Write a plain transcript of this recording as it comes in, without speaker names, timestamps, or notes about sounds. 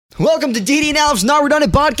Welcome to DD and Alep's Not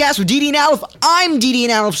Redundant Podcast with DD and Alef. I'm DD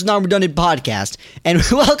and Alep's Not Redundant Podcast, and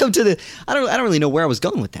welcome to the. I don't really know where I was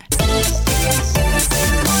going with that.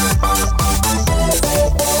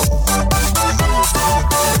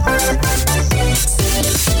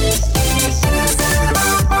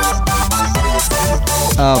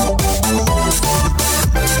 All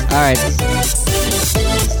right.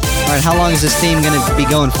 How long is this theme going to be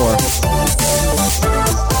going for?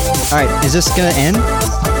 All right, is this going to end?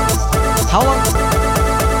 How long? What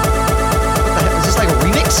the heck? Is this like a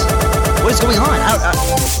remix? What is going on?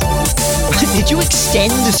 Did you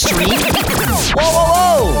extend the stream?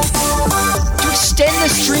 Whoa! Did you extend the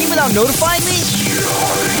stream without notifying me?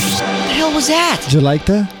 What the hell was that? Did you like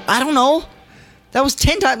that? I don't know. That was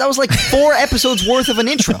 10 times. That was like 4 episodes worth of an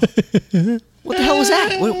intro. What the hell was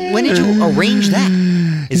that? When did you arrange that?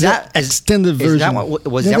 Is that extended version? Is that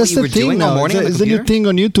what you were doing all morning on the It's computer? a new thing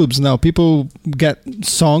on YouTube now. People get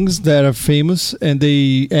songs that are famous and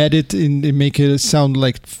they edit and they make it sound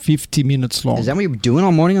like 50 minutes long. Is that what you were doing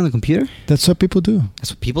all morning on the computer? That's what people do.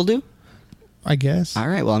 That's what people do? I guess. All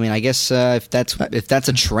right. Well, I mean, I guess if that's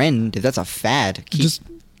a trend, if that's a fad,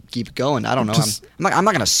 keep it going. I don't know. I'm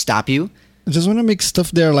not gonna stop you. I just want to make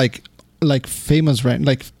stuff there like famous, right?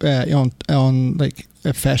 Like on like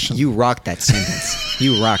fashion. You rocked that sentence.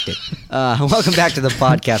 You rocked it. Welcome back to the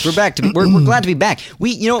podcast. We're back. We're glad to be back.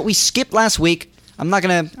 We skipped last week. I'm not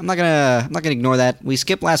gonna ignore that. We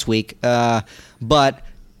skipped last week. But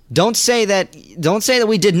don't say that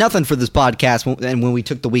we did nothing for this podcast when we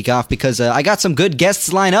took the week off, because I got some good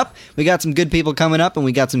guests lined up. We got some good people coming up, and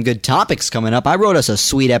we got some good topics coming up. I wrote us a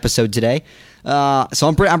sweet episode today, so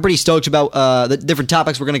I'm pretty stoked about the different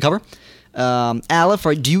topics we're going to cover. Alef,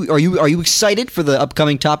 are you excited for the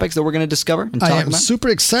upcoming topics that we're going to discover and talk about? I am super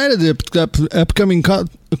excited. The upcoming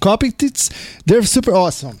topics, they're super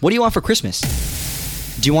awesome. What do you want for Christmas?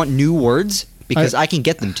 Do you want new words? Because I can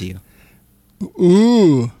get them to you.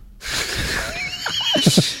 Ooh.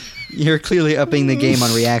 You're clearly upping the game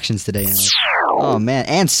on reactions today, Alef. Oh man,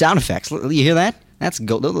 and sound effects. You hear that? That's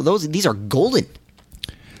these are golden.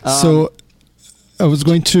 So I was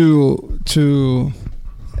going to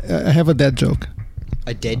I have a dad joke.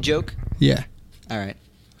 A dead joke? Yeah. All right.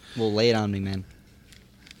 Well, lay it on me, man.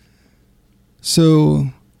 So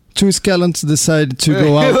 2 skeletons decide to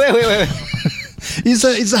go out. Wait.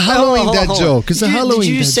 It's a Halloween dad joke. It's a Halloween. Did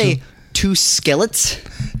you dad say joke. 2 skeletons?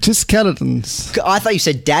 2 skeletons. I thought you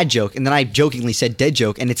said dad joke, and then I jokingly said dead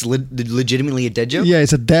joke, and it's legitimately a dead joke? Yeah,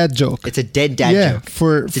 it's a dad joke. It's a dead joke.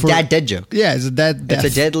 It's a dead joke. Yeah, it's a dad. It's a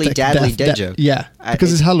deadly dead joke. Yeah,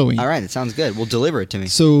 because it's Halloween. All right, it sounds good. Well, deliver it to me.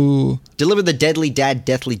 So deliver the deadly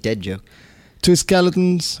deathly dead joke. 2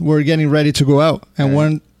 skeletons were getting ready to go out, and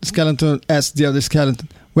one skeleton asked the other skeleton,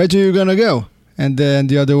 "Where are you gonna go?" And then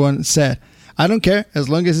the other one said, "I don't care as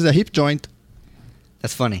long as it's a hip joint."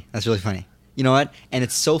 That's funny. That's really funny. You know what? And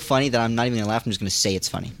it's so funny that I'm not even going to laugh. I'm just going to say it's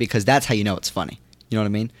funny, because that's how you know it's funny. You know what I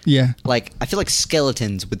mean? Yeah. Like, I feel like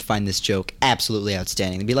skeletons would find this joke absolutely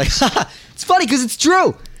outstanding. They'd be like, haha, it's funny because it's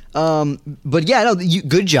true. But yeah, no,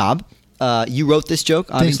 good job. You wrote this joke,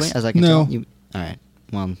 obviously, Thanks. as I can No. tell. All right.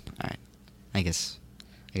 Well, all right. I guess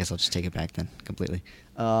I'll just take it back then, completely.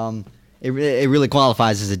 It really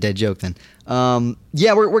qualifies as a dead joke then.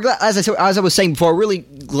 Yeah, we're glad, as I was saying before, really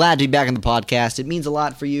glad to be back on the podcast. It means a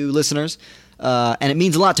lot for you listeners, and it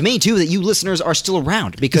means a lot to me too that you listeners are still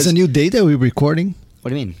around, because It's a new day that we're recording.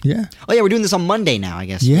 What do you mean? Yeah. Oh yeah, we're doing this on Monday now, I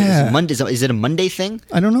guess. Yeah. Is it a Monday thing?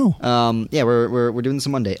 I don't know. Yeah, we're doing this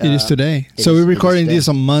on Monday. It is today. So we're recording this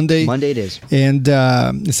on Monday. Monday it is. And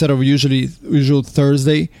instead of usual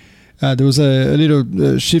Thursday, there was a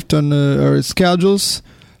little shift on our schedules.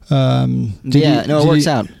 It works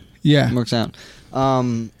out. Yeah, it works out.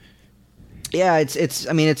 Yeah,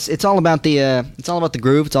 it's all about the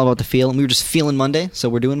groove. It's all about the feel. And we were just feeling Monday, so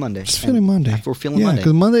we're doing Monday. Just feeling Monday. We're feeling Monday.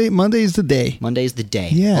 because Monday is the day. Monday is the day.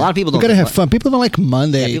 Yeah, a lot of people don't. You gotta have fun. People don't like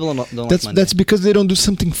Monday. Yeah, people don't like Monday. That's because they don't do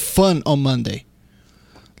something fun on Monday.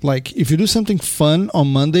 Like if you do something fun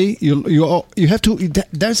on Monday, you have to.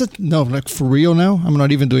 Like for real now. I'm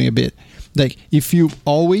not even doing a bit. Like if you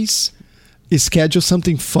always schedule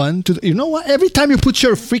something fun to, you know what? Every time you put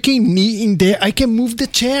your freaking knee in there, I can move the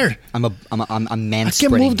chair. I'm man. I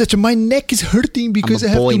can move the chair. My neck is hurting because I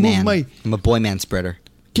have to move my. I'm a boy man spreader.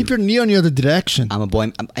 Keep your knee on the other direction. I'm a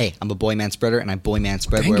boy man spreader, and I boy man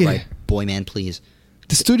spread Dang wherever it. I boy man please.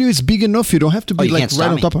 The studio is big enough. You don't have to be you like can't right stop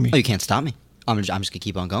on me. top of me. Oh, you can't stop me. I'm just gonna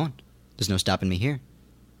keep on going. There's no stopping me here.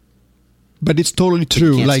 But it's totally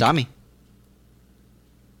true. You can't like stop me.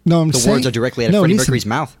 No, I'm The saying words are directly out of Freddie Mercury's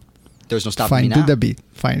mouth. There's no stopping Fine, me now. do the beat.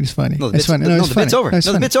 Fine, it's funny. No, it's funny. the bit's over. No, it's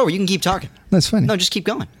the funny. bit's over. You can keep talking. That's funny. No, just keep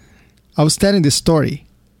going. I was telling this story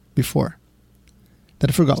before. That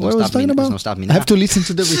I forgot what I was stopping talking me- there's about. no stopping me I have now. to listen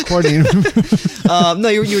to the recording. No,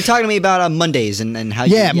 you were talking to me about Mondays and how.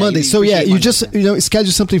 Yeah, Mondays. So yeah, appreciate you Mondays, just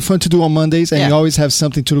schedule something fun to do on Mondays, and Yeah. you always have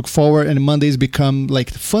something to look forward. And Mondays become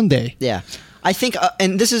like the fun day. Yeah. I think,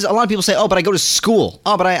 and this is a lot of people say, oh, but I go to school.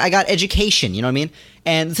 Oh, but I got education. You know what I mean?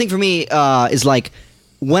 And the thing for me is like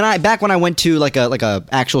when I went to like a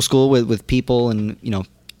actual school with people and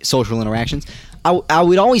social interactions. I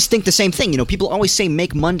would always think the same thing. People always say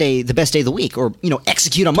make Monday the best day of the week, or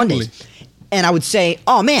execute on Mondays. And I would say,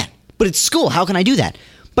 oh man, but it's school. How can I do that?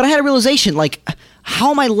 But I had a realization, like, how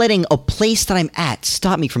am I letting a place that I'm at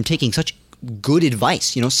stop me from taking such good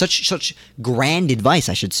advice? Such grand advice,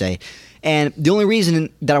 I should say. And the only reason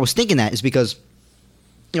that I was thinking that is because,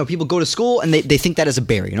 people go to school and they think that is a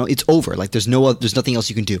barrier. It's over. Like there's nothing else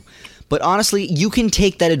you can do. But honestly, you can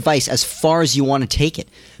take that advice as far as you want to take it,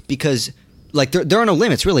 because like there are no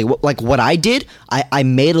limits really. Like what I did, I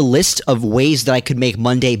made a list of ways that I could make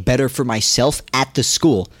Monday better for myself at the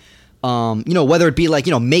school. Whether it be like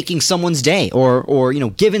making someone's day or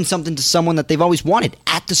giving something to someone that they've always wanted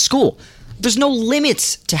at the school. There's no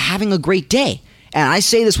limits to having a great day. And I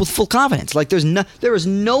say this with full confidence. Like there is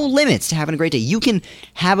no limits to having a great day. You can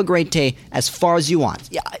have a great day as far as you want.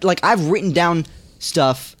 Yeah, like I've written down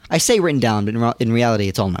stuff. I say written down, but in reality,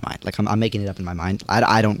 it's all in my mind. Like I'm making it up in my mind.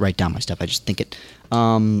 I don't write down my stuff. I just think it.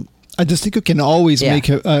 I just think you can always make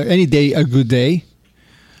any day a good day.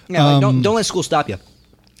 Yeah, like don't let school stop you.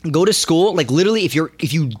 Go to school. Like literally, if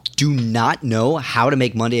you do not know how to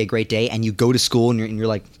make Monday a great day, and you go to school and you're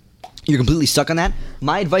like. You're completely stuck on that.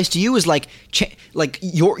 My advice to you is like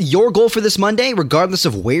your goal for this Monday, regardless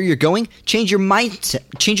of where you're going, change your mindset.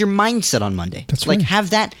 Change your mindset on Monday. That's like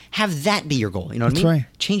right. have that be your goal. You know what I mean? Right.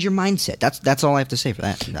 Change your mindset. That's all I have to say for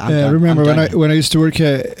that. I remember when I used to work,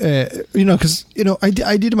 because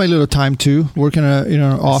I did my little time too, working in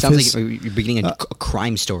an office. Sounds like you're beginning a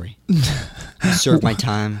crime story. I served my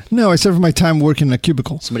time. No, I served my time working in a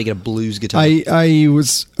cubicle. Somebody get a blues guitar. I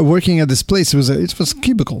was working at this place. It was a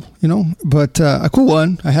cubicle, but a cool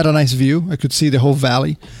one. I had a nice view. I could see the whole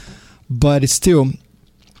valley, but it's still,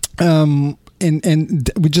 and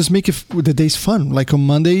we just make the days fun. Like on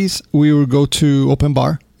Mondays, we will go to open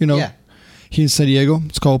bar. Here in San Diego,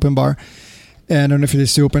 it's called open bar. And I don't know if it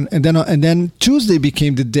is still open. And then Tuesday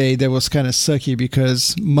became the day that was kind of sucky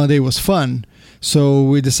because Monday was fun. So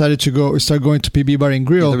we decided to start going to PB Bar and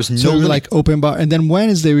Grill. There was no so we limit. like open bar. And then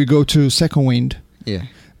Wednesday we go to Second Wind. Yeah.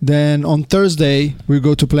 Then on Thursday we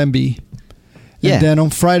go to Plan B. Yeah. And then on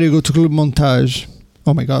Friday we go to Club Montage.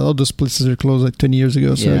 Oh my God, all those places are closed like 20 years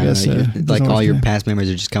ago. So I guess like all your past memories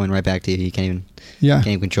are just coming right back to you. You can't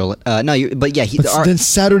even control it. Then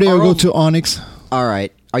Saturday I go to Onyx. All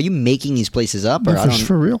right. Are you making these places up, or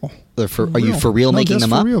For real? Are you for real making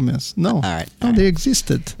them up? For real, miss. No. All right. They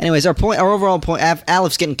existed. Anyways, our overall point.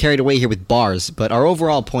 Alep's getting carried away here with bars, but our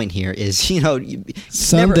overall point here is,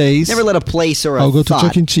 Sundays, never let a place or a I'll go to thought.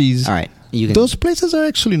 Chuck E. Cheese. All right. Those places are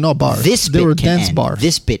actually not bars. They were can dance end. bars.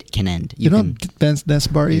 This bit can end. You know what dance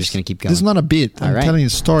bar is? You're just gonna keep going. This is not a bit. I'm telling you a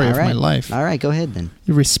story of my life. All right, go ahead then.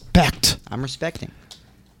 You respect. I'm respecting.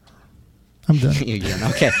 I'm done. You're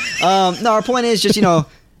done. Okay. No, our point is just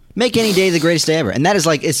make any day the greatest day ever, and that is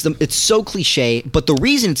like it's so cliche. But the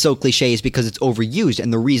reason it's so cliche is because it's overused,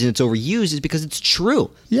 and the reason it's overused is because it's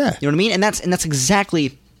true. Yeah. You know what I mean? And that's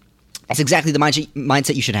exactly the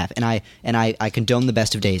mindset you should have. And I condone the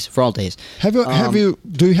best of days for all days.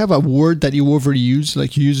 Do you have a word that you overuse?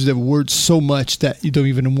 Like you use the word so much that you don't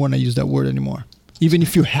even want to use that word anymore. Even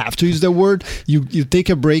if you have to use that word, you take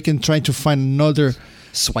a break and try to find another.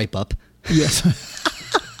 Swipe up. Yes.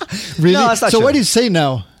 Really? No, that's not so true. what do you say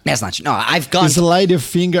now? That's not true. No, I've gone. Slide your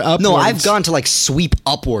finger upwards. No, I've gone to like sweep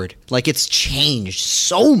upward. Like it's changed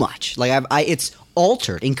so much. Like it's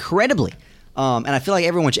altered incredibly. And I feel like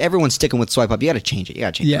everyone's sticking with swipe up. You got to change it. You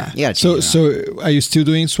got to change it. You got to change it. So are you still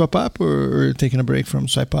doing swipe up or taking a break from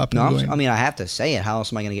swipe up? No, I have to say it. How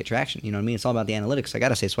else am I going to get traction? You know what I mean? It's all about the analytics. I got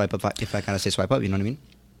to say swipe up if I got to say swipe up. You know what I mean?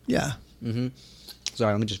 Yeah. Mm-hmm.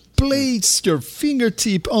 Sorry, let me just place your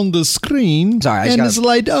fingertip on the screen. Sorry, and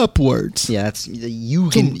slide upwards. Yeah, that's you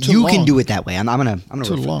can do it that way. I'm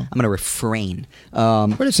gonna refrain.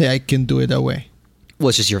 What do you say? I can do it that way. Well,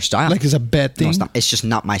 it's just your style. Like it's a bad thing. No, it's not. It's just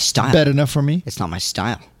not my style. Bad enough for me. It's not my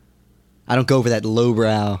style. I don't go for that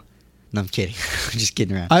lowbrow. No, I'm kidding. I'm just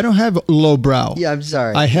kidding around. I don't have low brow. Yeah, I'm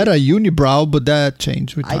sorry. I had a unibrow, but that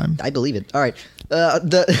changed with time. I believe it. All right.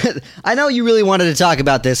 I know you really wanted to talk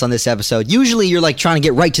about this on this episode. Usually you're like trying to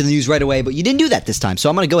get right to the news right away, but you didn't do that this time. So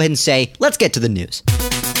I'm going to go ahead and say, let's get to the news.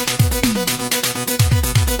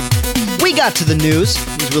 We got to the news.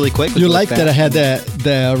 It was really quick. You like that I had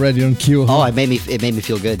that already on cue? Huh? Oh, it made me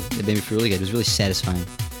feel good. It made me feel really good. It was really satisfying.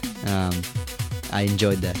 I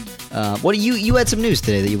enjoyed that. What you had some news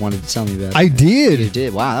today that you wanted to tell me about? I did. You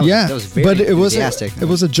did. Wow. That was very but it was enthusiastic. it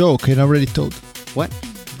was a joke. I already told. What?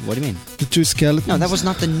 What do you mean? The two skeletons. No, that was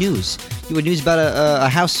not the news. You had news about a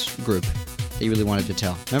house group that you really wanted to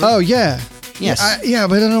tell. Remember? Oh yeah. Yes. Yeah,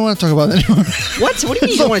 but I don't want to talk about that anymore. What? What do you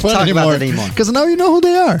mean you don't want to talk about that anymore? Because now you know who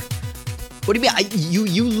they are. What do you mean?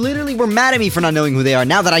 You literally were mad at me for not knowing who they are.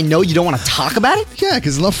 Now that I know, you don't want to talk about it? Yeah,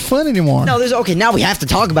 because it's not fun anymore. No, okay. Now we have to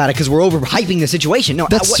talk about it because we're overhyping the situation. No,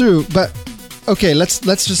 that's true. But okay, let's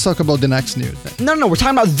just talk about the next news. Then. No, we're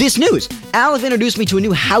talking about this news. Aleph introduced me to a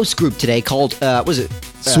new house group today called what was it?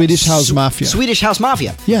 Swedish House Mafia. Swedish House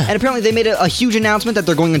Mafia. Yeah. And apparently they made a huge announcement that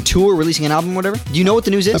they're going on tour, releasing an album or whatever. Do you know what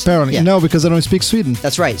the news is? Apparently. Yeah. No, because I don't speak Sweden.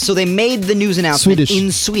 That's right. So they made the news announcement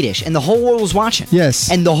in Swedish, and the whole world was watching.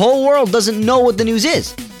 Yes. And the whole world doesn't know what the news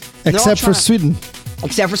is. Except for Sweden.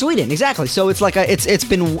 Except for Sweden, exactly. So it's like it's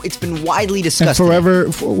been widely discussed.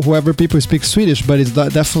 And whoever people speak Swedish, but it's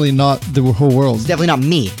definitely not the whole world. It's definitely not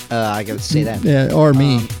me. I gotta say that. Yeah, or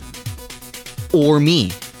me. Or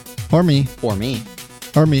me. Or me. Or me.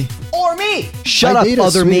 Or me. Or me. Shut up, other me. I dated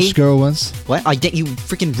a Swedish girl once. What? You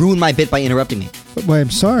freaking ruined my bit by interrupting me. Well,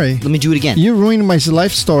 I'm sorry. Let me do it again. You ruined my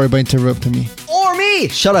life story by interrupting me. Or me.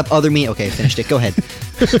 Shut up, other me. Okay, finished it. Go ahead.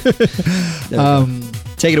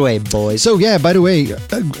 Take it away, boys. So yeah, by the way,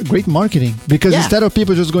 great marketing, because instead of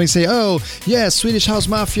people just going to say, "Oh, yeah, Swedish House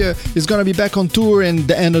Mafia is gonna be back on tour," and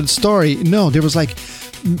the end of the story. No, there was like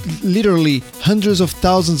literally hundreds of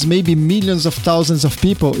thousands, maybe millions of thousands of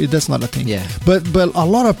people. That's not a thing. Yeah. But a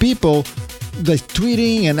lot of people like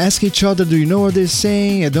tweeting and asking each other, "Do you know what they're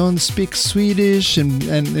saying? I don't speak Swedish," and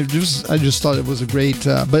I just thought it was a great.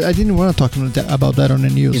 But I didn't want to talk about that on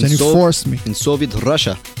the news, and you forced me. In Soviet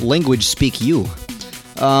Russia, language speak you.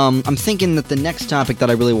 I'm thinking that the next topic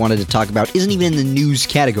that I really wanted to talk about isn't even in the news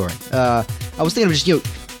category. I was thinking of just,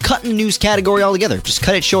 cutting the news category altogether. Just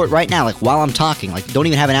cut it short right now, like while I'm talking. Like, don't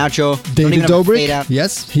even have an outro. David Dobrik,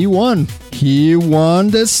 yes, he won. He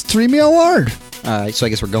won the Streamy Award. So I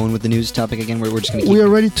guess we're going with the news topic again. We're just going to keep... We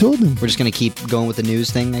already told him. We're just going to keep going with the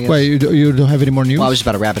news thing, I guess. Wait, you don't have any more news? Well, I was just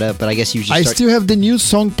about to wrap it up, but I guess you just still have the news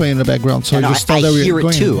song playing in the background, so I just thought that we were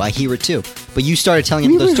going... I hear it too. But you started telling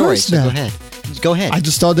me those stories, so go ahead. Go ahead. I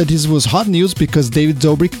just thought that this was hot news because David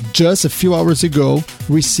Dobrik just a few hours ago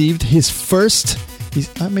received his first...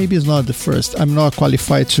 maybe it's not the first. I'm not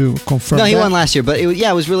qualified to confirm. No, he won last year, but it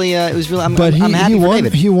was really. I'm happy for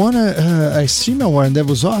David. He won a Stream Award, and that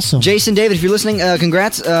was awesome. Jason, David, if you're listening,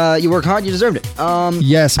 congrats. You work hard. You deserved it.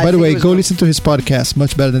 Yes. By the way, go listen to his podcast.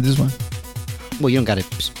 Much better than this one. Well, you don't got to.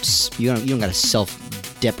 You don't got to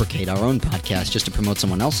self-deprecate our own podcast just to promote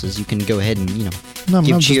someone else's. You can go ahead and No, I'm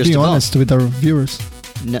not just being honest with our viewers.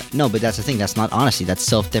 No, but that's the thing. That's not honesty. That's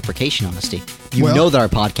self-deprecation honesty. You know that our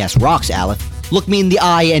podcast rocks, Aleph. Look me in the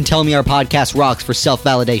eye and tell me our podcast rocks for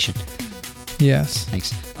self-validation. Yes.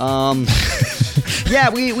 Thanks. Yeah,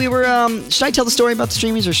 we were. Should I tell the story about the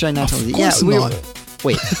streamies or should I not tell the? Yeah, we were.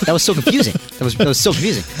 Wait, that was so confusing. That was so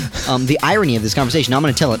confusing. The irony of this conversation. Now I'm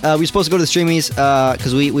going to tell it. We were supposed to go to the streamies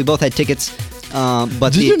because we both had tickets.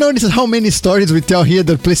 But did you notice how many stories we tell here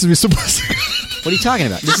that places we're supposed to go? What are you talking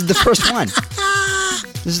about? This is the first one.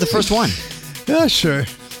 This is the first one. Yeah, sure.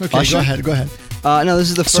 Okay, go ahead. No, this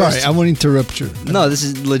is the first. Sorry, I won't interrupt you. No, this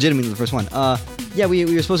is legitimately the first one. Yeah, we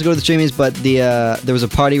were supposed to go to the streamies, but there was a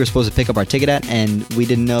party we were supposed to pick up our ticket at, and we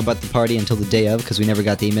didn't know about the party until the day of because we never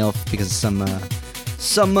got the email because of some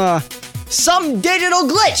digital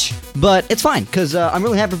glitch. But it's fine because I'm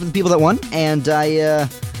really happy for the people that won, and I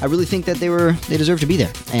really think that they deserve to be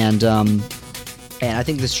there. And I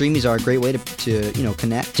think the streamies are a great way to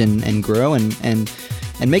connect and grow and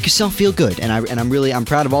make yourself feel good. And I'm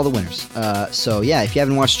proud of all the winners. So yeah, if you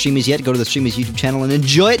haven't watched Streamies yet, go to the Streamies YouTube channel and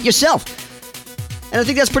enjoy it yourself. And I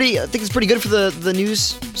think it's pretty good for the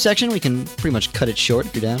news section. We can pretty much cut it short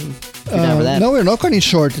if you're down. For that. No, we're not cutting it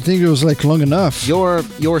short. I think it was like long enough.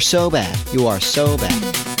 You're so bad. You are so bad.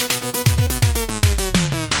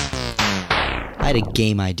 I had a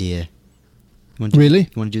game idea. Really?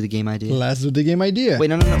 You want to do the game idea? Let's do the game idea. Wait,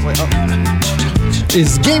 no. Wait,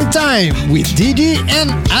 It's game time with Didi and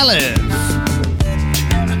Aleph.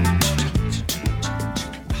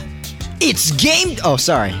 It's game... Oh,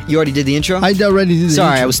 sorry. You already did the intro? I already did the intro.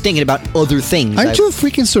 Sorry, I was thinking about other things. Aren't you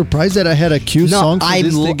freaking surprised that I had a cue song for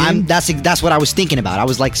this game? That's what I was thinking about. I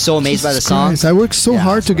was like so amazed by the song. I worked so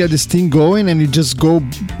hard to get this thing going, and you just go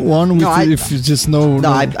on with it if you just know...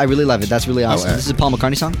 No, I really love it. That's really awesome. This is a Paul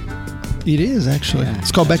McCartney song? It is, actually. Yeah.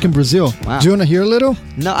 It's called Back in Brazil. Wow. Do you want to hear a little?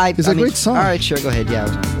 No, It's a great song. All right, sure. Go ahead. Yeah.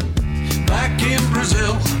 Back in Brazil.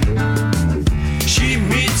 Brazil. She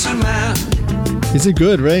meets a man. Is it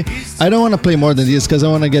good, Ray? I don't want to play more than this because I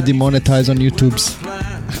want to get demonetized on YouTube's.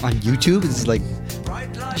 On YouTube, it's like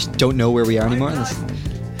I just don't know where we are anymore.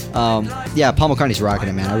 Yeah, Paul McCartney's rocking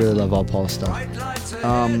it, man. I really love all Paul's stuff.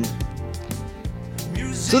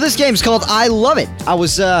 So this game's called I Love It. I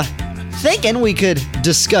was thinking we could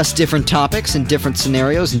discuss different topics and different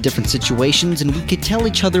scenarios and different situations, and we could tell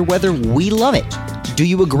each other whether we love it. Do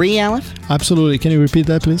you agree, Aleph? Absolutely. Can you repeat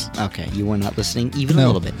that, please? Okay, you were not listening even a No.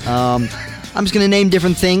 little bit. I'm just gonna name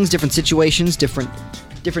different things, different situations, different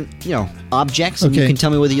objects, and you Okay. can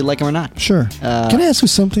tell me whether you like them or not. Sure. Can I ask you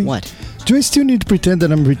something? What? Do I still need to pretend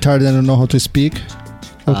that I'm retarded and I don't know how to speak?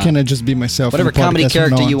 Or can I just be myself? Whatever in the comedy podcast from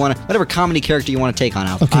character now you on? want to, whatever comedy character you want to take on,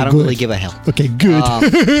 Alf. Okay, I don't good. really give a hell. Okay,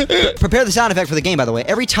 good. Prepare the sound effect for the game, by the way.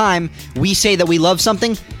 Every time we say that we love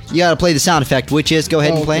something, you gotta play the sound effect, which is go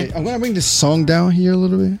ahead and play it. I'm gonna bring this song down here a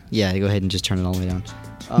little bit. Yeah, go ahead and just turn it all the way down.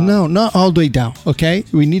 No, not all the way down. Okay,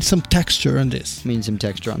 we need some texture on this. I mean, some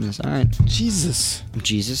texture on this. All right, Jesus,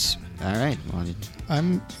 Jesus. All right. Well,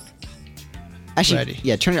 I'm actually, ready.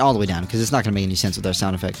 yeah, turn it all the way down because it's not gonna make any sense with our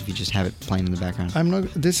sound effect if you just have it playing in the background. not.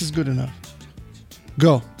 This is good enough.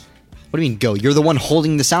 Go. What do you mean go? You're the one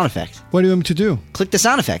holding the sound effect. What do you want me to do? Click the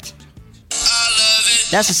sound effect. I love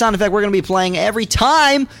it. That's the sound effect we're going to be playing every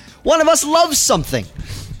time one of us loves something.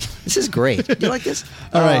 This is great. You like this?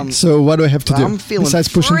 All right. So what do I have to do I'm feeling besides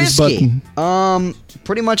pushing frisky. this button?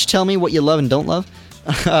 Pretty much tell me what you love and don't love.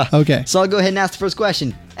 Okay. So I'll go ahead and ask the first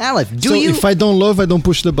question. Aleph, do So you... if I don't love, I don't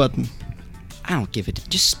push the button. I don't give it...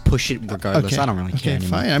 Just push it regardless. I don't really care Okay,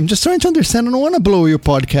 anymore. fine. I'm just trying to understand. I don't want to blow your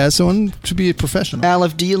podcast. I want to be a professional.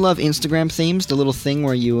 Aleph, do you love Instagram themes? The little thing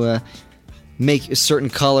where you make a certain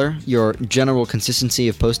color your general consistency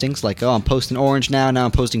of postings? Like, oh, I'm posting orange now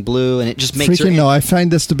I'm posting blue, and it just makes... Freaking no. I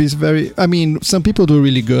find this to be very... I mean, some people do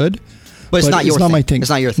really good. But it's not your thing. my thing.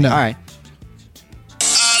 It's not your thing. No. All right. I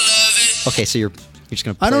love it. Okay, so you're just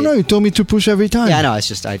going to I don't know. You told me to push every time. Yeah, I know. It's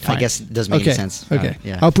just... I Fine. guess it doesn't make Okay. any sense. Okay. All right,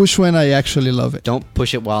 yeah. I'll push when I actually love it. Don't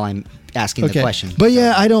push it while I'm asking the question. But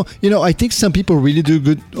yeah, I don't. I think some people really do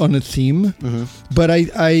good on a theme, but I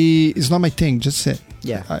it's not my thing. Just it.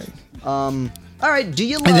 Yeah. I, All right, do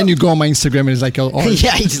you love... and then you go on my Instagram and it's like all orange.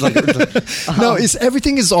 yeah, he's like... No, it's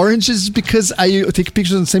everything is orange is because I take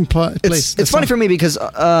pictures in the same place. It's funny for me because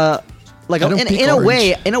like I don't in pick a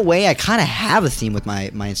orange. way I kind of have a theme with my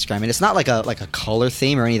Instagram, and it's not like a color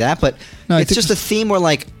theme or any of that, but No, I it's think just a theme where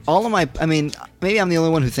like all of my... I mean, maybe I'm the only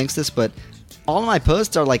one who thinks this, but all of my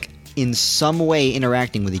posts are like in some way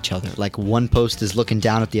interacting with each other. Like one post is looking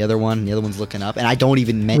down at the other one, and the other one's looking up, and I don't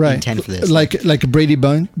even intend for this. Like Brady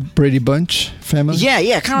Bunch family.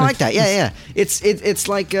 Yeah, kind of like that. Yeah. It's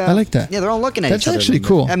like I like that. Yeah, they're all looking at That's each other. actually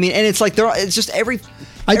cool. I mean, and it's like it's just I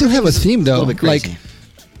do have a everything's theme though. little bit crazy.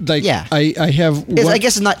 Like Yeah. I have. I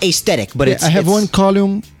guess it's not aesthetic, but I have one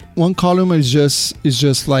column. One column is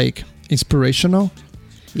just like inspirational.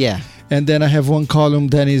 Yeah. And then I have one column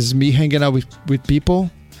that is me hanging out with people,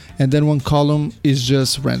 and then one column is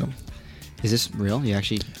just random. Is this real? You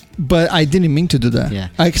actually... But I didn't mean to do that. Yeah.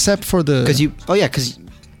 Except for the... Because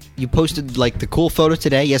you posted like the cool photo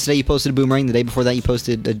today. Yesterday you posted a boomerang. The day before that you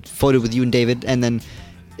posted a photo with you and David, and then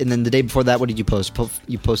the day before that, what did you post?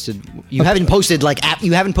 You posted... You haven't posted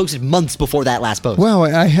you haven't posted months before that last post. Well,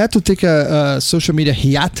 I had to take a social media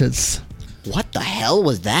hiatus. What the hell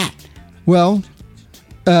was that? Well...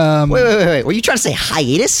 Wait. Were you trying to say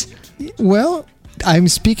hiatus? Well, I'm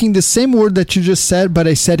speaking the same word that you just said, but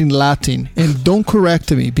I said in Latin. And don't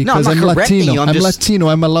correct me because I'm not correcting Latino. you, I'm Latino.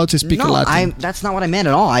 I'm allowed to speak Latin. That's not what I meant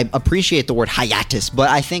at all. I appreciate the word hiatus,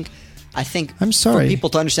 but I think I'm sorry. for people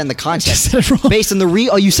to understand the context, said it wrong. based on the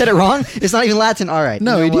oh, you said it wrong? It's not even Latin. All right.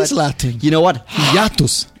 No, you know it is what? Latin. You know what?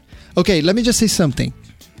 Hiatus. Okay, let me just say something.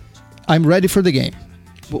 I'm ready for the game.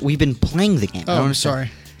 We've been playing the game. I don't Oh, I'm understand.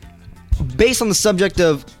 sorry. Based on the subject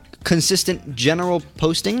of consistent general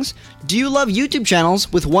postings, do you love YouTube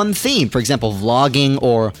channels with one theme? For example, vlogging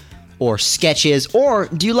or sketches, or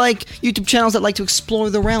do you like YouTube channels that like to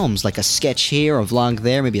explore the realms, like a sketch here, a vlog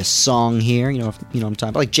there, maybe a song here? You know what I'm talking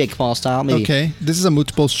about, like Jake Paul style. Maybe. Okay, this is a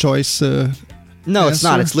multiple choice. No, it's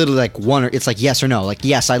not. answer? It's literally like one, or it's like yes or no. Like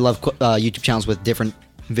yes, I love YouTube channels with different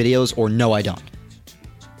videos, or no, I don't.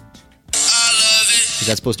 Is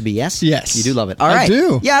that supposed to be yes? Yes. You do love it. All I right.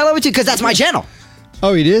 do. Yeah, I love it too because that's my channel.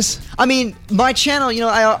 Oh, it is? I mean, my channel.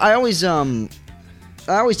 I always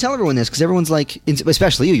tell everyone this because everyone's like,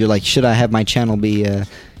 especially you. You're like, should I have my channel be,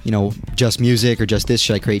 just music or just this?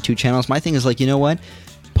 Should I create two channels? My thing is like, you know what?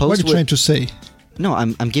 Post What are you trying to say? No,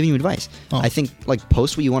 I'm giving you advice. Oh. I think like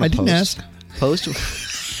post what you want to I post. didn't ask.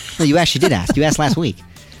 Post. No, you actually did ask. You asked last week.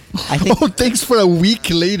 I think. Oh, thanks for a week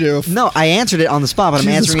later. No, I answered it on the spot, but I'm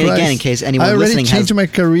Jesus answering it again in Christ. case anyone I already listening changed has. my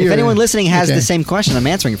career. If anyone listening has Okay. the same question, I'm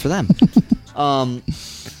answering it for them.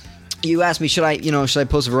 You asked me, should I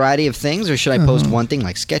post a variety of things, or should I post one thing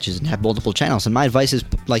like sketches and have multiple channels? And my advice is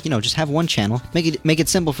just have one channel. Make it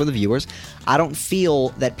simple for the viewers. I don't feel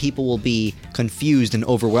that people will be confused and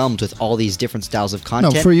overwhelmed with all these different styles of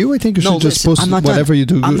content. No, for you, I think you should just post I'm not done. whatever you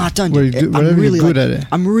do. I'm not done. Whatever really you're good at it.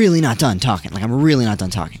 I'm really not done talking. I'm really not done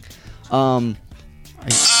talking. Okay,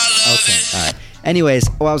 all right. Anyways,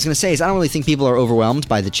 what I was going to say is I don't really think people are overwhelmed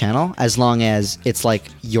by the channel as long as it's like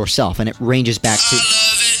yourself and it ranges back to...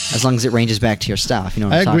 As long as it ranges back to your style, if you know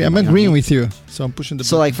what I I'm agree. talking I'm about, agreeing with you. So I'm pushing the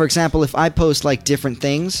So, button. like, for example, if I post, like, different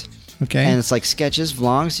things, Okay. and it's, like, sketches,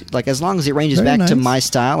 vlogs, like, as long as it ranges Very back to nice. my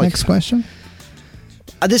style, like... Next question.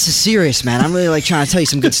 This is serious, man. I'm really, like, trying to tell you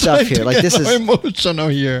some good stuff here. Like, this is... emotional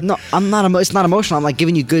here. No, I'm not... It's not emotional. I'm, like,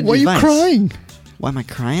 giving you good Why advice. are you crying? Why am I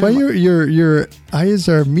crying? Why I'm, your eyes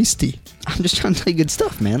are misty? I'm just trying to tell you good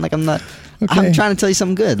stuff, man. Like, I'm not... Okay. I'm trying to tell you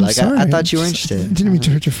something good. I'm Like, sorry. I thought you were interested. Didn't mean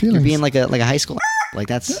to hurt your feelings. You're being, like a high school... Like,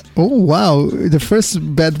 that's... Oh wow! The first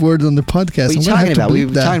bad word on the podcast. What are you I'm gonna talking have to about? We bleep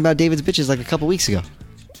were that. talking about David's bitches, like, a couple weeks ago.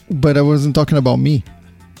 But I wasn't talking about me.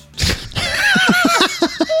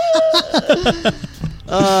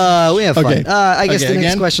 We have fun. Okay. I guess Okay, the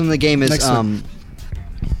next again? question in the game is, Next one.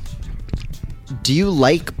 do you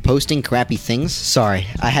like posting crappy things? Sorry,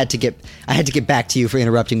 I had to get back to you for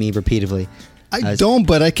interrupting me repeatedly. I don't,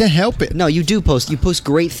 but I can't help it. No, you do post. You post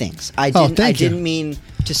great things. I Oh, didn't. thank you. Didn't mean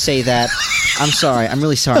to say that. I'm sorry. I'm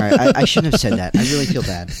really sorry. I shouldn't have said that. I really feel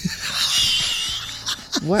bad.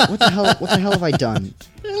 What the hell? What the hell have I done?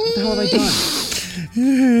 What the hell have I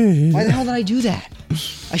done? Why the hell did I do that?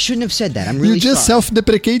 I shouldn't have said that. I'm really You just sorry.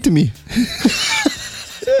 self-deprecate to me.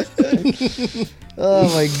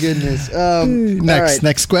 Oh my goodness.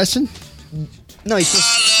 Next question. No, he's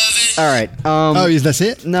supposed... All right. Oh, is that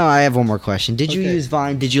it? No, I have one more question. Did you Okay. use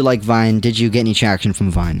Vine? Did you like Vine? Did you get any traction from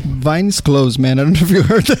Vine? Vine is closed, man. I don't know if you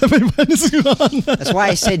heard that, but Vine is gone. That's why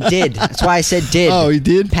I said did. That's why I said did. Oh, you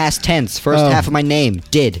did? Past tense. First Oh. half of my name.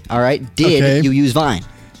 Did. All right. Did Okay. you use Vine?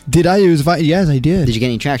 Did I use Vine? Yes, I did. Did you get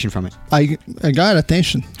any traction from it? I got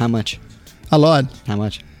attention. How much? A lot. How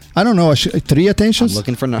much? I don't know. 3 I'm attentions?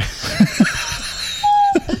 looking for no.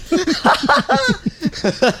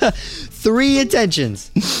 3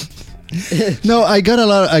 attentions. No, I got a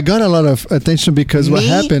lot of attention because what Me,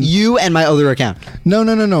 happened? you, and my other account.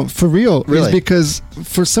 No. For real. Really? It's because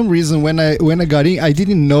for some reason when I got in, I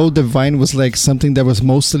didn't know the Vine was like something that was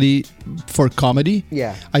mostly for comedy.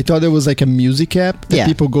 Yeah. I thought it was like a music app that Yeah.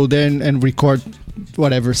 people go there and record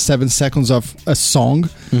whatever 7 seconds of a song.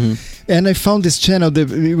 Mm-hmm. And I found this channel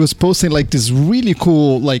that it was posting like this really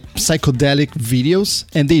cool like psychedelic videos,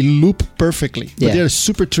 and they loop perfectly. But Yeah. they're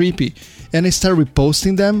super trippy. And I started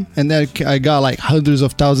reposting them, and then I got like hundreds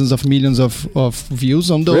of thousands of millions of views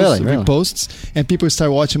on those Really? reposts, and people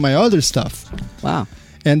start watching my other stuff. Wow.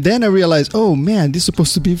 And then I realized, oh man, this is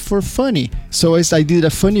supposed to be for funny. So I did a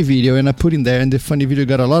funny video and I put in there, and the funny video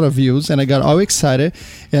got a lot of views, and I got all excited,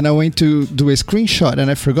 and I went to do a screenshot, and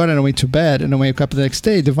I forgot, and I went to bed, and I woke up the next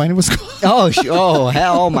day, the Vine was gone.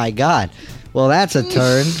 Oh my God. Well, that's a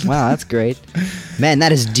turn. Wow, that's great. Man,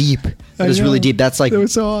 that is deep. That is really deep. That's like, That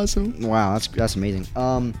was so awesome. wow, that's amazing.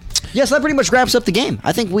 Yes, that pretty much wraps up the game.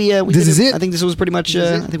 I think we This did is it? I think this was pretty much.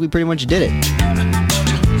 I think we pretty much did it.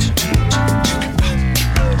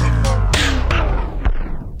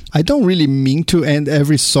 I don't really mean to end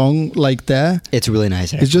every song like that. It's really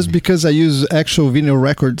nice. It's just because I use actual vinyl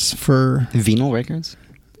records for, Vinyl Records.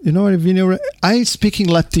 you know what a vinyl I speaking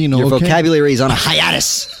Latino, Your okay? vocabulary is on a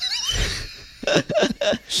hiatus.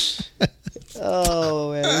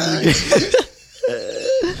 Oh man.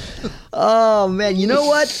 Oh man, you know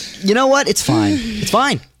what? It's fine. It's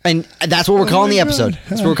fine. And that's what we're calling my the episode. God.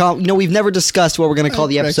 That's what we're calling. We've never discussed what we're going to call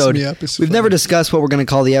the That cracks episode. me up. It's so We've never funny. discussed what we're going to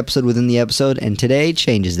call the episode within the episode, and today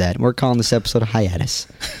changes that. We're calling this episode a hiatus.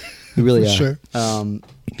 We really For are. sure.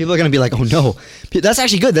 People are going to be like, "Oh no, that's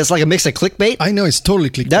actually good." That's like a mix of clickbait. I know it's totally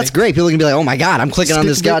clickbait. That's great. People are going to be like, "Oh my god, I'm clicking on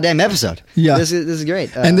this Clickbait. goddamn episode." Yeah. this is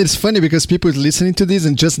great. And it's funny because people are listening to this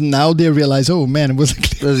and just now they realize, oh man, it was a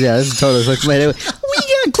clickbait. this is totally clickbait. We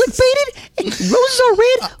got clickbaited. And roses are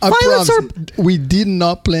red. I Violets are. promise, we did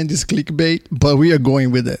not plan this clickbait, but we are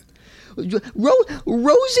going with it.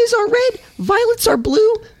 Roses are red, violets are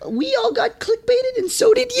blue. We all got clickbaited, and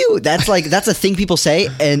so did you. That's a thing people say,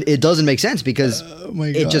 and it doesn't make sense because my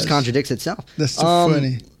it just gosh. contradicts itself. That's too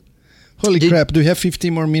funny. Holy did- crap, do we have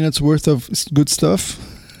 15 more minutes worth of good stuff?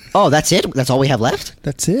 Oh, that's it. That's all we have left.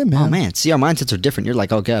 That's it, man. Oh man, see, our mindsets are different. You're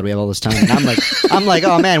like, oh god, we have all this time, and I'm like,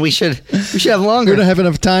 oh man, we should have We longer. don't have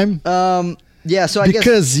enough time. Yeah, so I guess...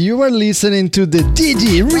 Because you are listening to the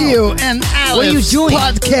Didi, Rio, and Alex What are you doing?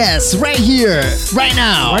 podcast right here, right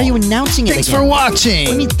now. Why are you announcing it Thanks again? for watching. What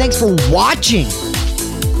do you mean, thanks for watching?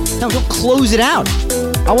 No, don't close it out.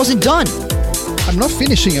 I wasn't done. I'm not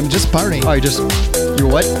finishing. I'm just partying. Oh, you're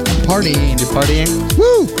what? I'm partying. You're partying?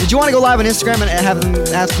 Woo! Did you want to go live on Instagram and have them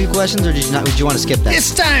ask a few questions, or did you want to skip that?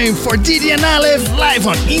 It's time for Didi and Aleph live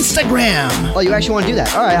on Instagram. Oh, you actually want to do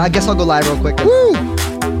that? All right, I guess I'll go live real quick. Woo!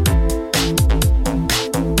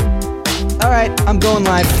 All right, I'm going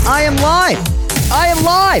live. I am live. I am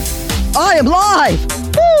live. I am live.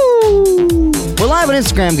 Woo! We're live on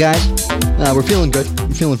Instagram, guys. We're feeling good.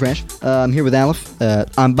 We're feeling fresh. I'm here with Aleph.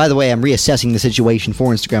 By the way, I'm reassessing the situation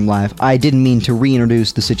for Instagram Live. I didn't mean to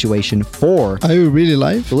reintroduce the situation for Are you really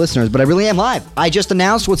live? the listeners, but I really am live. I just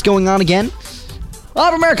announced what's going on again.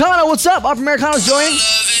 Off Americano, what's up? Off Americano's joining.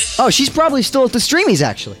 Oh, she's probably still at the Streamies,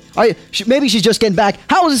 actually. Maybe she's just getting back.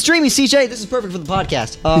 How was the Streamies, CJ? This is perfect for the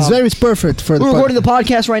podcast. It's very perfect for the We're recording the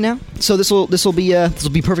podcast right now, so this will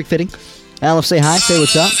be perfect fitting. Aleph, say hi. Say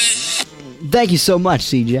what's up. Thank you so much,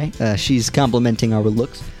 CJ. She's complimenting our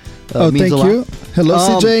looks. Oh, means thank a lot. you. Hello,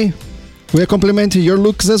 CJ. We're complimenting your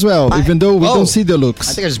looks as well, even though we don't see the I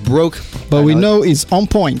looks. think I just broke. But we know it's on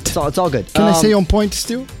point. It's all good. Can I say on point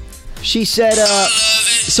still? She said,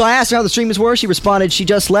 so I asked her how the streamers were. She responded, she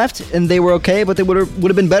just left, and they were okay, but they would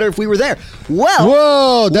have been better if we were there. Well,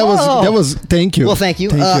 Whoa, that was. Thank you. Well, thank you.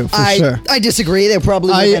 Thank you for sure. I disagree. They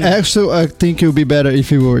probably I would have been. actually think it would be better if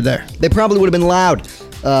you were there. They probably would have been loud,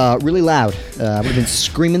 really loud. Would have been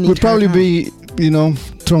screaming. We'd probably be,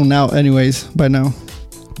 thrown out anyways by now.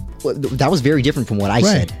 Well, that was very different from what I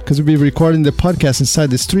said. Because we'd be recording the podcast inside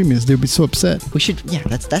the streamers. They'd be so upset. We should. Yeah,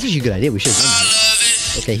 that's actually a good idea. We should.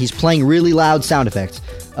 Okay, he's playing really loud sound effects.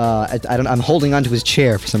 I'm holding onto his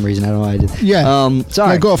chair for some reason. I don't know why I did. Yeah.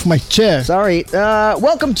 Sorry. I go off my chair. Sorry.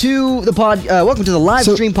 Welcome to the welcome to the live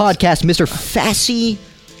stream podcast, Mr. Fassy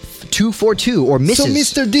 242 or Mrs. So,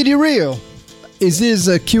 Mr. Didi Rio, is this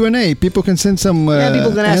a Q&A? People can send some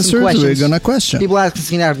people can ask some answers. questions. We're gonna question. People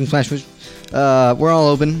asking questions. We're all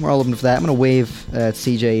open. We're all open for that. I'm gonna wave at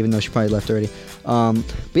CJ, even though she probably left already. But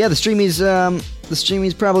yeah, the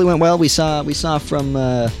streamies probably went well. We saw from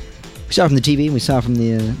the TV, we saw from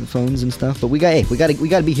the phones and stuff. But we got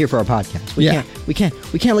to be here for our podcast. We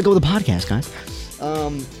can't let go of the podcast, guys.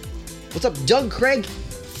 What's up, Doug Craig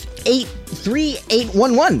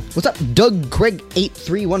 83811? What's up, Doug Craig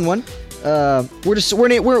 8311?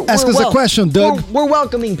 We're Ask us a question, Doug. We're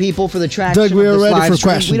welcoming people for the traction. Doug, we are of this ready live for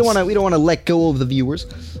stream. questions. We don't want to let go of the viewers.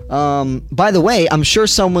 By the way, I'm sure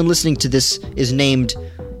someone listening to this is named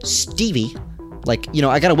Stevie. Like,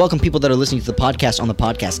 I got to welcome people that are listening to the podcast on the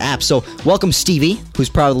podcast app. So, welcome Stevie, who's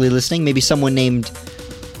probably listening. Maybe someone named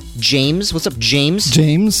James. What's up, James?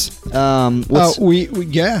 James. What's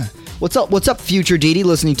up, future Didi,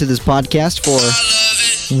 listening to this podcast for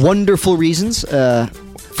wonderful reasons,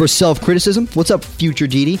 for self-criticism. What's up, future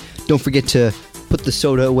Didi? Don't forget to put the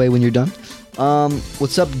soda away when you're done.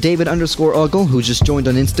 What's up, David_Uggle, who just joined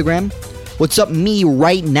on Instagram? What's up, me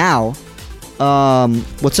right now?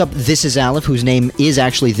 What's up, This Is Aleph, whose name is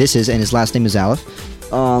actually This Is, and his last name is Aleph.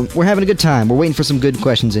 We're having a good time. We're waiting for some good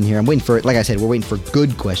questions in here. Like I said, we're waiting for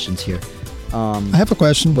good questions here. I have a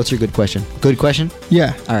question. What's your good question? Good question?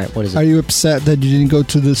 Yeah. All right, what is it? Are you upset that you didn't go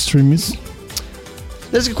to the streamers?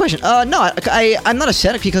 That's a good question. No, I'm not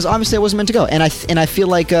upset because obviously I wasn't meant to go, and I feel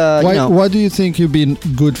like Why do you think it'd be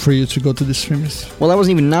good for you to go to the streamers? Well, I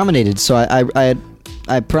wasn't even nominated, so I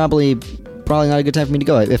probably not a good time for me to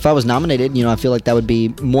go. If I was nominated, I feel like that would be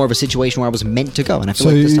more of a situation where I was meant to go, and I feel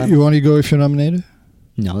like this time. You want to go if you're nominated?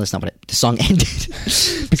 No, that's not what the song ended.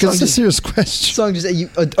 Because it's a serious question. Song just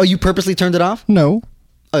you purposely turned it off? No.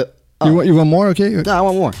 You want more? Okay. No, I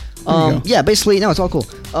want more. Yeah, basically, no, it's all cool.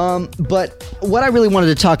 But what I really wanted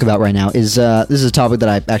to talk about right now is this is a topic that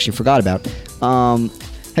I actually forgot about. Have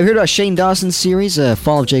you heard about Shane Dawson's series,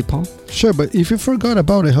 Fall of Jake Paul? Sure, but if you forgot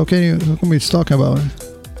about it, how come we talking about it?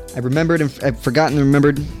 I remembered and I've forgotten and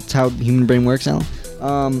remembered. It's how human brain works,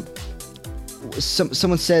 Alan.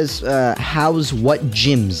 Someone says, how's what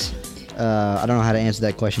gyms? I don't know how to answer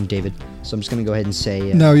that question, David. So I'm just going to go ahead and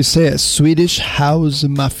say... no, you say Swedish House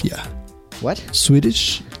Mafia. What?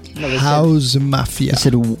 Swedish House Mafia. They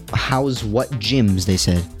said, how's what gyms, they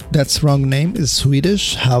said. That's wrong name. It's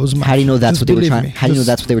Swedish House Mafia. How do you know that's what they were trying? How do you know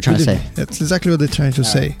that's what they were trying to say? That's exactly what they're trying to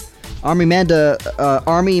say.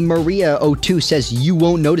 Army Maria 02 says, you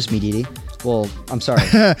won't notice me, Didi. Well, I'm sorry.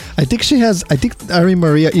 I think Army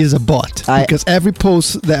Maria is a bot. Because every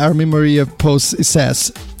post that Army Maria posts, it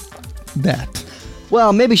says that.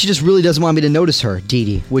 Well, maybe she just really doesn't want me to notice her,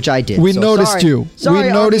 Didi, which I did. We noticed you. Sorry,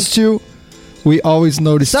 we noticed you. We always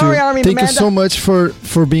notice Sorry, you. Army Thank you Amanda. so much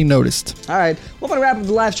for being noticed. All right, we're going to wrap up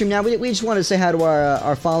the live stream now. We just wanted to say hi to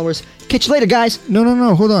our followers. Catch you later, guys.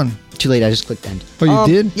 No, hold on. Too late, I just clicked end. Oh,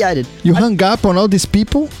 you did? Yeah, I did. You hung up on all these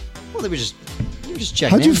people? Well, they were just checking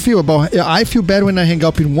How do you in. feel about? I feel bad when I hang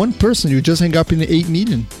up in one person. You just hang up in 8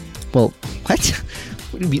 million. Well, what?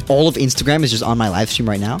 What do you mean? All of Instagram is just on my live stream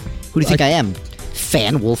right now? Who do you think I am?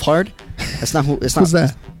 Fan Wolfhard? That's not who. It's not. Who's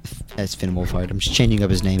that? That's Finn Wolfhard. I'm just changing up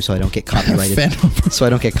his name so I don't get copyrighted. Fan Wolfhard. So I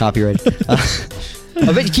don't get copyrighted. Do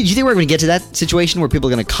you think we're going to get to that situation where people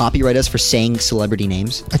are going to copyright us for saying celebrity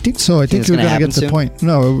names? I think so. I think it's you're gonna gonna get happen the soon? point.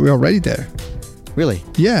 No, we're already there. Really?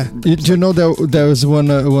 Yeah. Do you know that there was one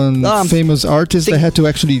famous artist that had to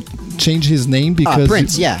actually change his name because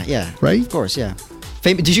Prince. Yeah. Right? Of course. Yeah.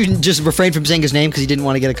 Did you just refrain from saying his name because he didn't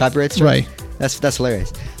want to get a copyright strike? Right. That's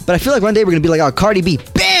hilarious. But I feel like one day we're gonna be like, oh, Cardi B,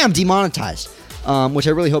 bam, demonetized. Which I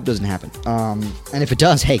really hope doesn't happen. And if it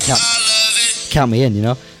does, hey, count me in, you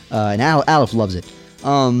know. And Aleph loves it.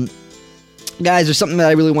 Guys, there's something that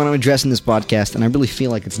I really want to address in this podcast, and I really feel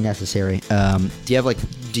like it's necessary.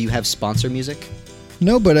 Do you have sponsor music?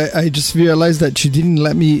 No, but I just realized that she didn't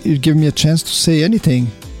give me a chance to say anything.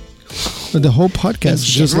 But the whole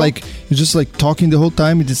podcast, you're just like talking the whole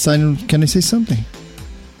time. You decided, can I say something?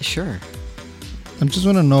 Sure. I just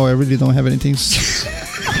want to know. I really don't have anything.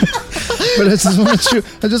 But I just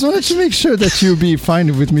wanted to make sure that you'll be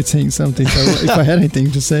fine with me saying something. So if I had anything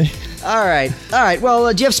to say. All right.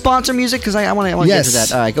 Well, do you have sponsor music? Because I want to get to Yes.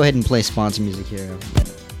 that. All right, go ahead and play sponsor music here.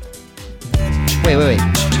 Wait.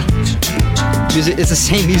 It's the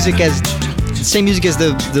same music as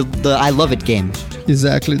the I Love It game.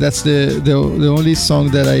 Exactly. That's the only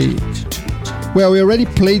song that I. Well, we already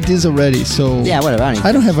played this already, so Yeah, whatever.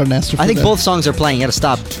 I don't have an answer for I think that. both songs are playing. You gotta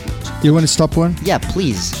stop. You want to stop one? Yeah,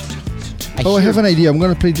 please. I have an idea. I'm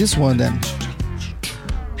gonna play this one then.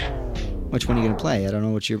 Which one are you gonna play? I don't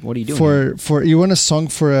know what are you doing? For you want a song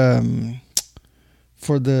for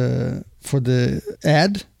the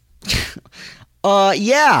ad?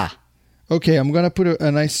 Yeah. Okay, I'm gonna put a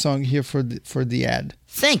nice song here for the ad.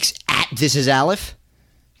 Thanks. This is Aleph.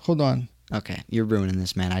 Hold on. Okay, you're ruining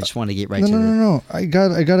this, man. I just want to get right to it. No. I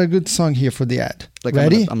got a good song here for the ad.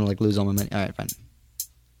 Ready? I'm gonna lose all my money. All right, fine.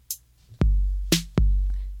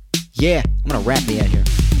 Yeah, I'm gonna rap the ad here.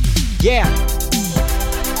 Yeah.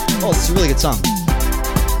 Oh, this is a really good song.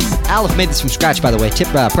 Aleph made this from scratch, by the way.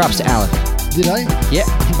 Props to Aleph. Did I? Yeah.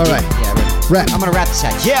 All right. Yeah. Ready. Rap. I'm gonna rap this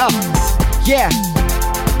ad. Yeah.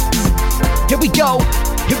 Here we go.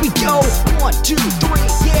 1, 2, 3.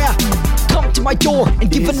 Yeah. Come to my door and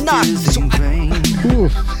give a knock. So Ooh.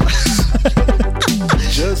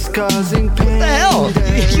 Just causing pain. What the hell?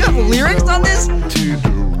 You have lyrics on this?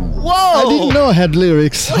 Whoa! I didn't know I had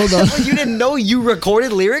lyrics. Hold on. You didn't know you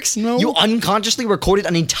recorded lyrics? No. You unconsciously recorded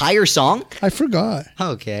an entire song? I forgot.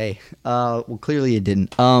 Okay. Well, clearly you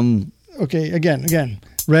didn't. Okay, again.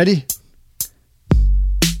 Ready?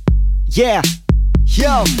 Yeah.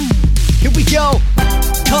 Yo. Here we go.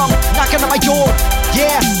 Come, knock on my door.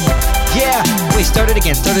 Yeah. Wait, start it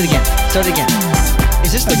again.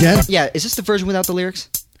 Is this the Again? Yeah, is this the version without the lyrics?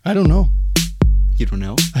 I don't know. You don't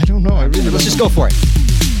know? I don't know. I really don't Let's just know. go for it.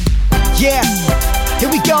 Yeah. Here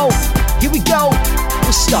we go.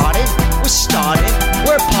 We're starting.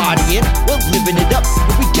 We're partying. We're living it up.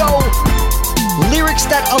 Here we go. Lyrics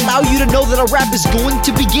that allow you to know that a rap is going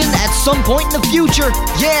to begin at some point in the future.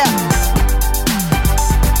 Yeah.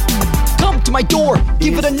 Come to my door.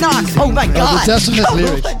 Give it a knock. Oh my God. That's definite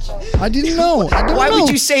lyrics. I didn't know. Why would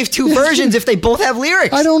you save two versions if they both have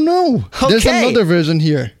lyrics? I don't know. There's Okay. another version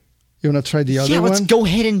here. You wanna try the other Yeah, one? let's go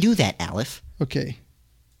ahead and do that, Aleph. Okay.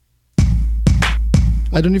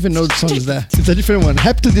 I don't even know the song is that. It's a different one.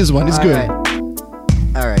 Happy to this one. It's good.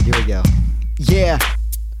 All right, here we go. Yeah.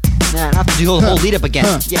 Nah, I have to do the whole lead up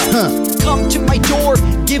again. Come to my door,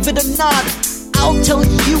 give it a knock. I'll tell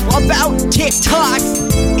you about TikTok.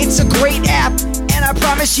 It's a great app, and I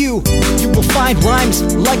promise you, you will find rhymes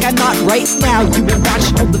like I'm not right now. You will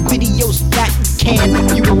watch all the videos that you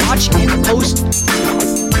can. You will watch and post.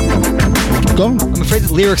 Go. I'm afraid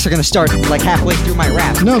the lyrics are gonna start like halfway through my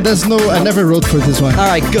rap. No, I never wrote for this one. All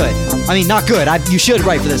right, good. I mean, not good. You should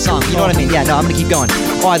write for this song. You know what I mean? Yeah, no, I'm going to keep going.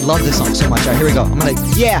 Oh, I love this song so much. All right, here we go. Here we go.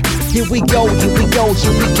 Yeah.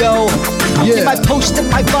 In my post and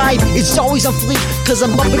my vibe, it's always on fleek. Cause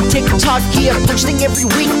I'm up in TikTok here, posting every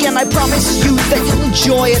week. And I promise you that you'll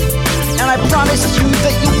enjoy it. And I promise you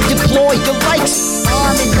that you'll deploy your likes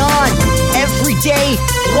on and on. Every day,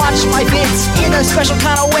 watch my vids in a special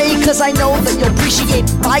kind of way. Cause I know that you'll appreciate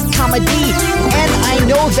my comedy. And I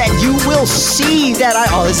know that you will see that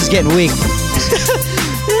this is getting weak.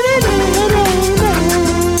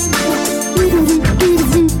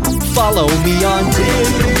 follow me on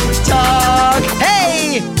TikTok.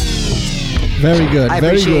 Hey! Very good.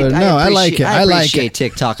 Very good. No, I like it. I like appreciate it.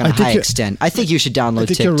 TikTok on a high extent. I think you should download I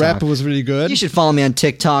think TikTok. your rap was really good. You should follow me on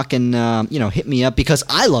TikTok and hit me up because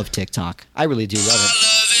I love TikTok. I really do love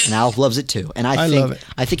it, and Alf loves it too. And I think love it.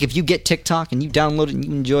 I think if you get TikTok and you download it and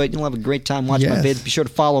you enjoy it, you'll have a great time watching my Yes. vids. Be sure to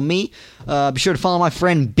follow me. Be sure to follow my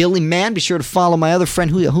friend Billy Man. Be sure to follow my other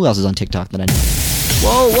friend. Who else is on TikTok that I know?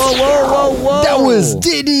 Whoa! That was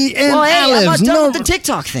Diddy and Well, hey, I'm not Alex. done with the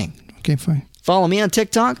TikTok thing. Okay, fine. Follow me on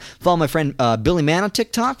TikTok. Follow my friend Billy Man on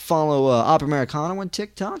TikTok. Follow Opera Americano on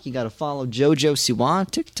TikTok. You got to follow Jojo Siwa on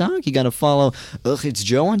TikTok. You got to follow It's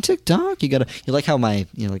Joe on TikTok. You like how I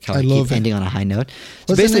love keep it. ending on a high note. So What's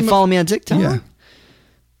the basically, name follow me on TikTok. Yeah.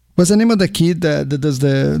 What's the name of the kid that does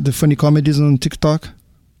the funny comedies on TikTok?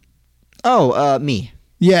 Oh, me.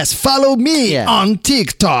 Yes, follow me Yeah. on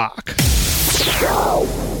TikTok.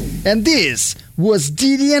 And this was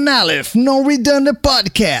Diddy and Aleph No Redundant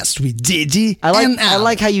Podcast with Diddy I and Aleph.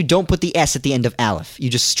 like how you don't put the S at the end of Aleph. You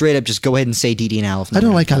just straight up just go ahead and say DD and Aleph. I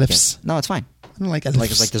don't like Alephs. No, it's fine. I don't like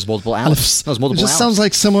Alephs. Like there's multiple Alephs. No, there's multiple It just Alephs. sounds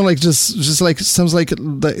like someone like just like sounds like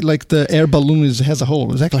the air balloon has a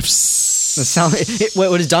hole. It's like It sound,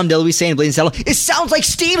 what is Dom DeLuise saying in Blazing Saddles? It sounds like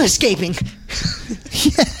steam escaping.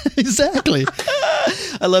 yeah, exactly.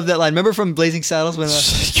 I love that line. Remember from Blazing Saddles when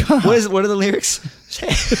God. what are the lyrics?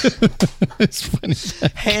 It's funny.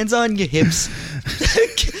 Hands on your hips.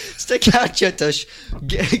 Stick out your tush.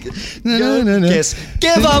 No. Kiss.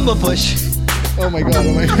 Give 'em a push. Oh my god.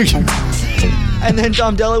 And then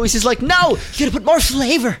Dom DeLuise is like, no, you gotta put more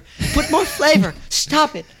flavor. Put more flavor.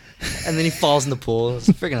 Stop it. And then he falls in the pool. It's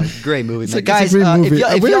a freaking great movie, man. Guys, it's a great movie. if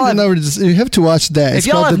y'all have, You have to watch that. It's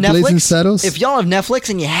if y'all called have The Blazing Netflix, Saddles. if y'all have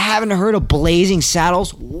Netflix and you haven't heard of Blazing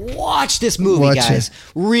Saddles, watch this movie, Watch guys. it.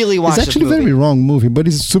 Really watch It's actually this a movie. very wrong movie, but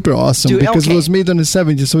it's super awesome Dude, because okay. it was made in the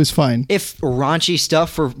 70s, so it's fine. If raunchy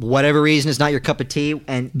stuff for whatever reason is not your cup of tea,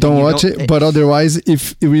 and Don't you watch it, but otherwise,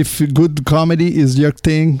 if good comedy is your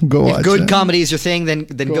thing, go if watch good it. comedy is your thing, then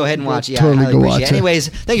go ahead and watch it. Yeah, totally I highly go appreciate watch it. it. Anyways,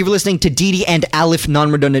 thank you for listening to Didi and Aleph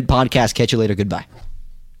Non-Redundant Podcast. Catch you later. Goodbye.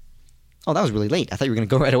 Oh, that was really late. I thought you were going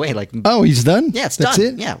to go right away. Like, Oh, he's done? Yeah, it's That's done.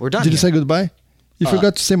 it? Yeah, we're done Did you here. say goodbye? You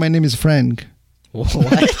forgot to say my name is Frank. what?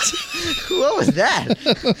 What was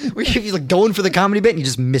that? Were you like going for the comedy bit and you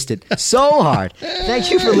just missed it so hard?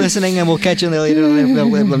 Thank you for listening, and we'll catch you later.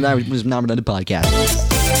 Non-Redundant Podcast.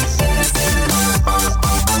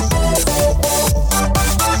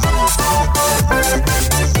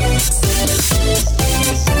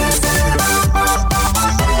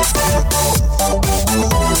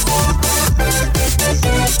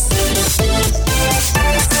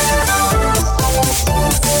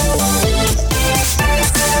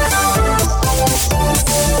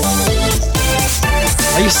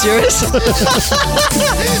 Are you serious? What?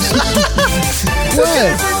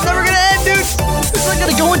 It's never gonna end, dude. It's not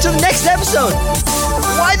gonna go into the next episode.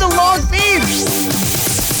 Why the long theme?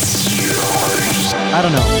 I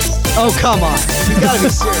don't know. Oh, come on. You gotta be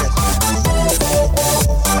serious.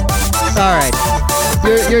 All right.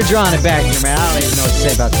 You're drawing it back here, man. I don't even know what to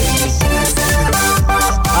say about this.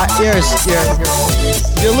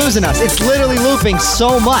 You're losing us. It's literally looping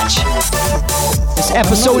so much. This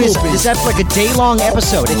episode is like a day-long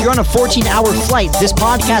episode. If you're on a 14-hour flight, this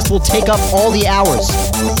podcast will take up all the hours.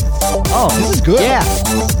 Oh, This is good. Yeah.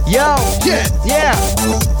 Yo. Yeah. Yeah.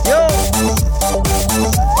 Yo.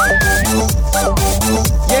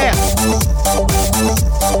 Yeah.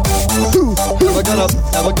 Never gonna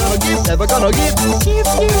give. Never gonna give you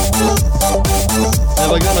up.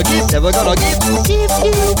 Never gonna give you up.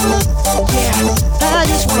 Yeah, I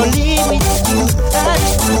just wanna live with you. I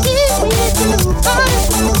just wanna live with you.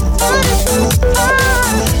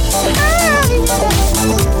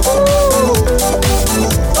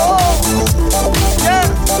 Yeah.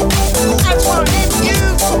 I just wanna live with you,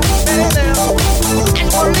 baby.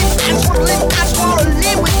 I just wanna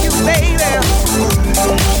live with you, baby.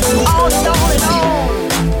 On and on and on.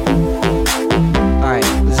 All right,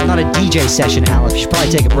 this is not a DJ session, Alex. You should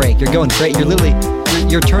probably take a break. You're going great.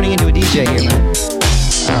 You're turning into a DJ here, man.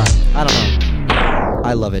 I don't know.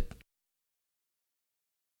 I love it.